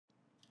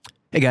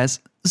Hey guys,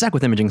 Zach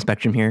with Imaging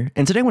Spectrum here,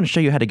 and today I want to show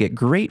you how to get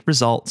great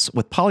results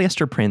with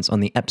polyester prints on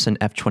the Epson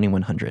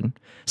F2100.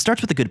 Starts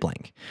with a good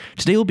blank.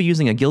 Today we'll be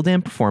using a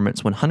Gildan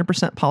Performance 100%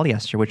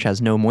 polyester, which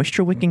has no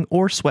moisture wicking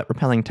or sweat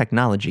repelling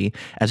technology,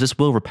 as this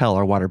will repel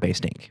our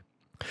water-based ink.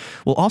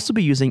 We'll also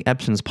be using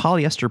Epson's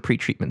polyester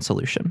pretreatment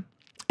solution,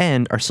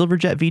 and our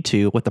Silverjet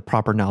V2 with the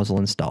proper nozzle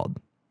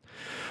installed.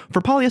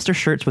 For polyester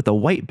shirts with a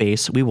white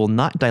base, we will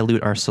not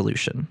dilute our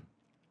solution.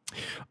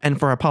 And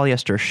for our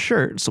polyester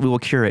shirts, we will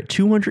cure at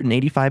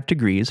 285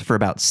 degrees for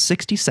about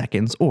 60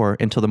 seconds or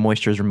until the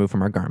moisture is removed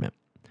from our garment.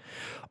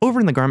 Over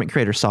in the Garment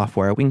Creator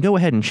software, we can go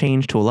ahead and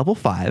change to a level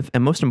 5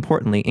 and most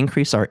importantly,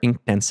 increase our ink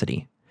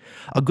density.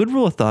 A good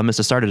rule of thumb is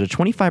to start at a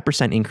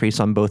 25% increase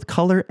on both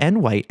color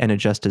and white and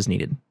adjust as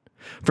needed.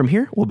 From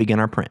here, we'll begin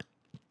our print.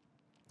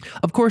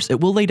 Of course, it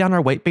will lay down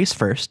our white base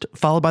first,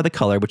 followed by the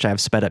color, which I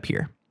have sped up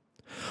here.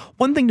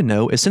 One thing to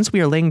know is since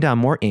we are laying down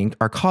more ink,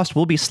 our cost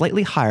will be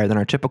slightly higher than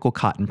our typical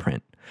cotton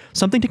print,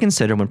 something to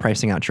consider when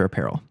pricing out your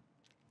apparel.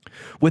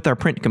 With our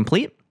print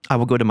complete, I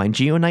will go to my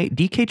Geonite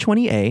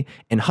DK20A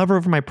and hover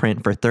over my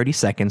print for 30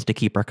 seconds to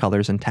keep our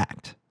colors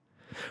intact.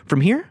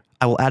 From here,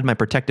 I will add my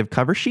protective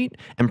cover sheet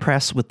and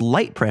press with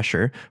light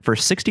pressure for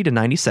 60 to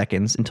 90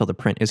 seconds until the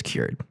print is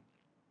cured.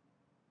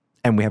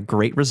 And we have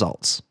great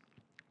results.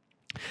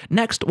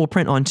 Next, we'll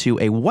print onto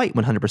a white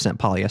 100%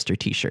 polyester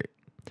t-shirt.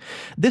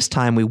 This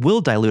time we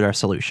will dilute our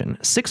solution,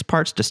 6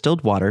 parts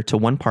distilled water to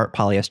 1 part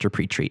polyester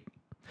pretreat.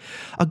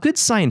 A good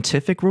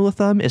scientific rule of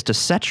thumb is to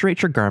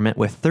saturate your garment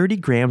with 30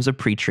 grams of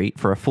pretreat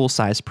for a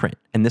full-size print,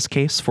 in this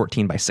case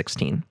 14 by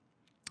 16.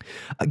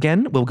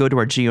 Again, we'll go to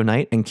our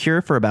Geonite and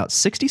cure for about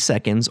 60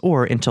 seconds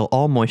or until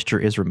all moisture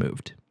is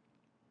removed.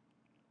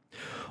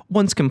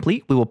 Once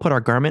complete, we will put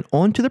our garment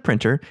onto the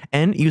printer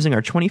and using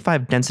our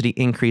 25 density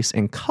increase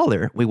in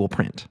color, we will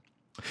print.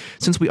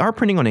 Since we are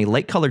printing on a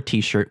light colored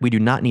t-shirt, we do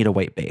not need a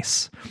white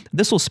base.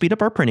 This will speed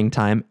up our printing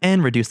time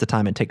and reduce the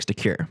time it takes to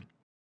cure.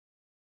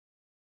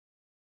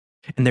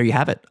 And there you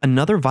have it,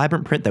 another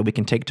vibrant print that we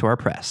can take to our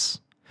press.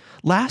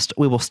 Last,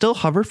 we will still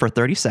hover for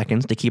 30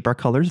 seconds to keep our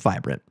colors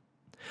vibrant.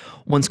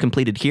 Once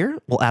completed here,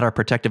 we'll add our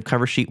protective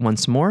cover sheet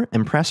once more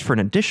and press for an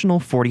additional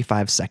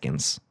 45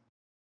 seconds.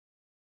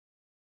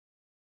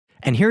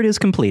 And here it is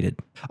completed,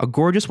 a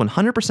gorgeous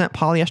 100%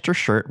 polyester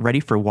shirt ready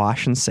for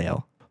wash and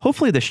sale.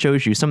 Hopefully this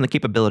shows you some of the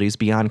capabilities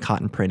beyond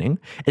cotton printing,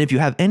 and if you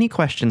have any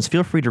questions,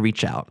 feel free to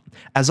reach out.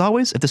 As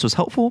always, if this was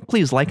helpful,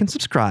 please like and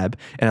subscribe,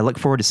 and I look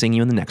forward to seeing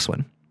you in the next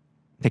one.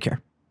 Take care.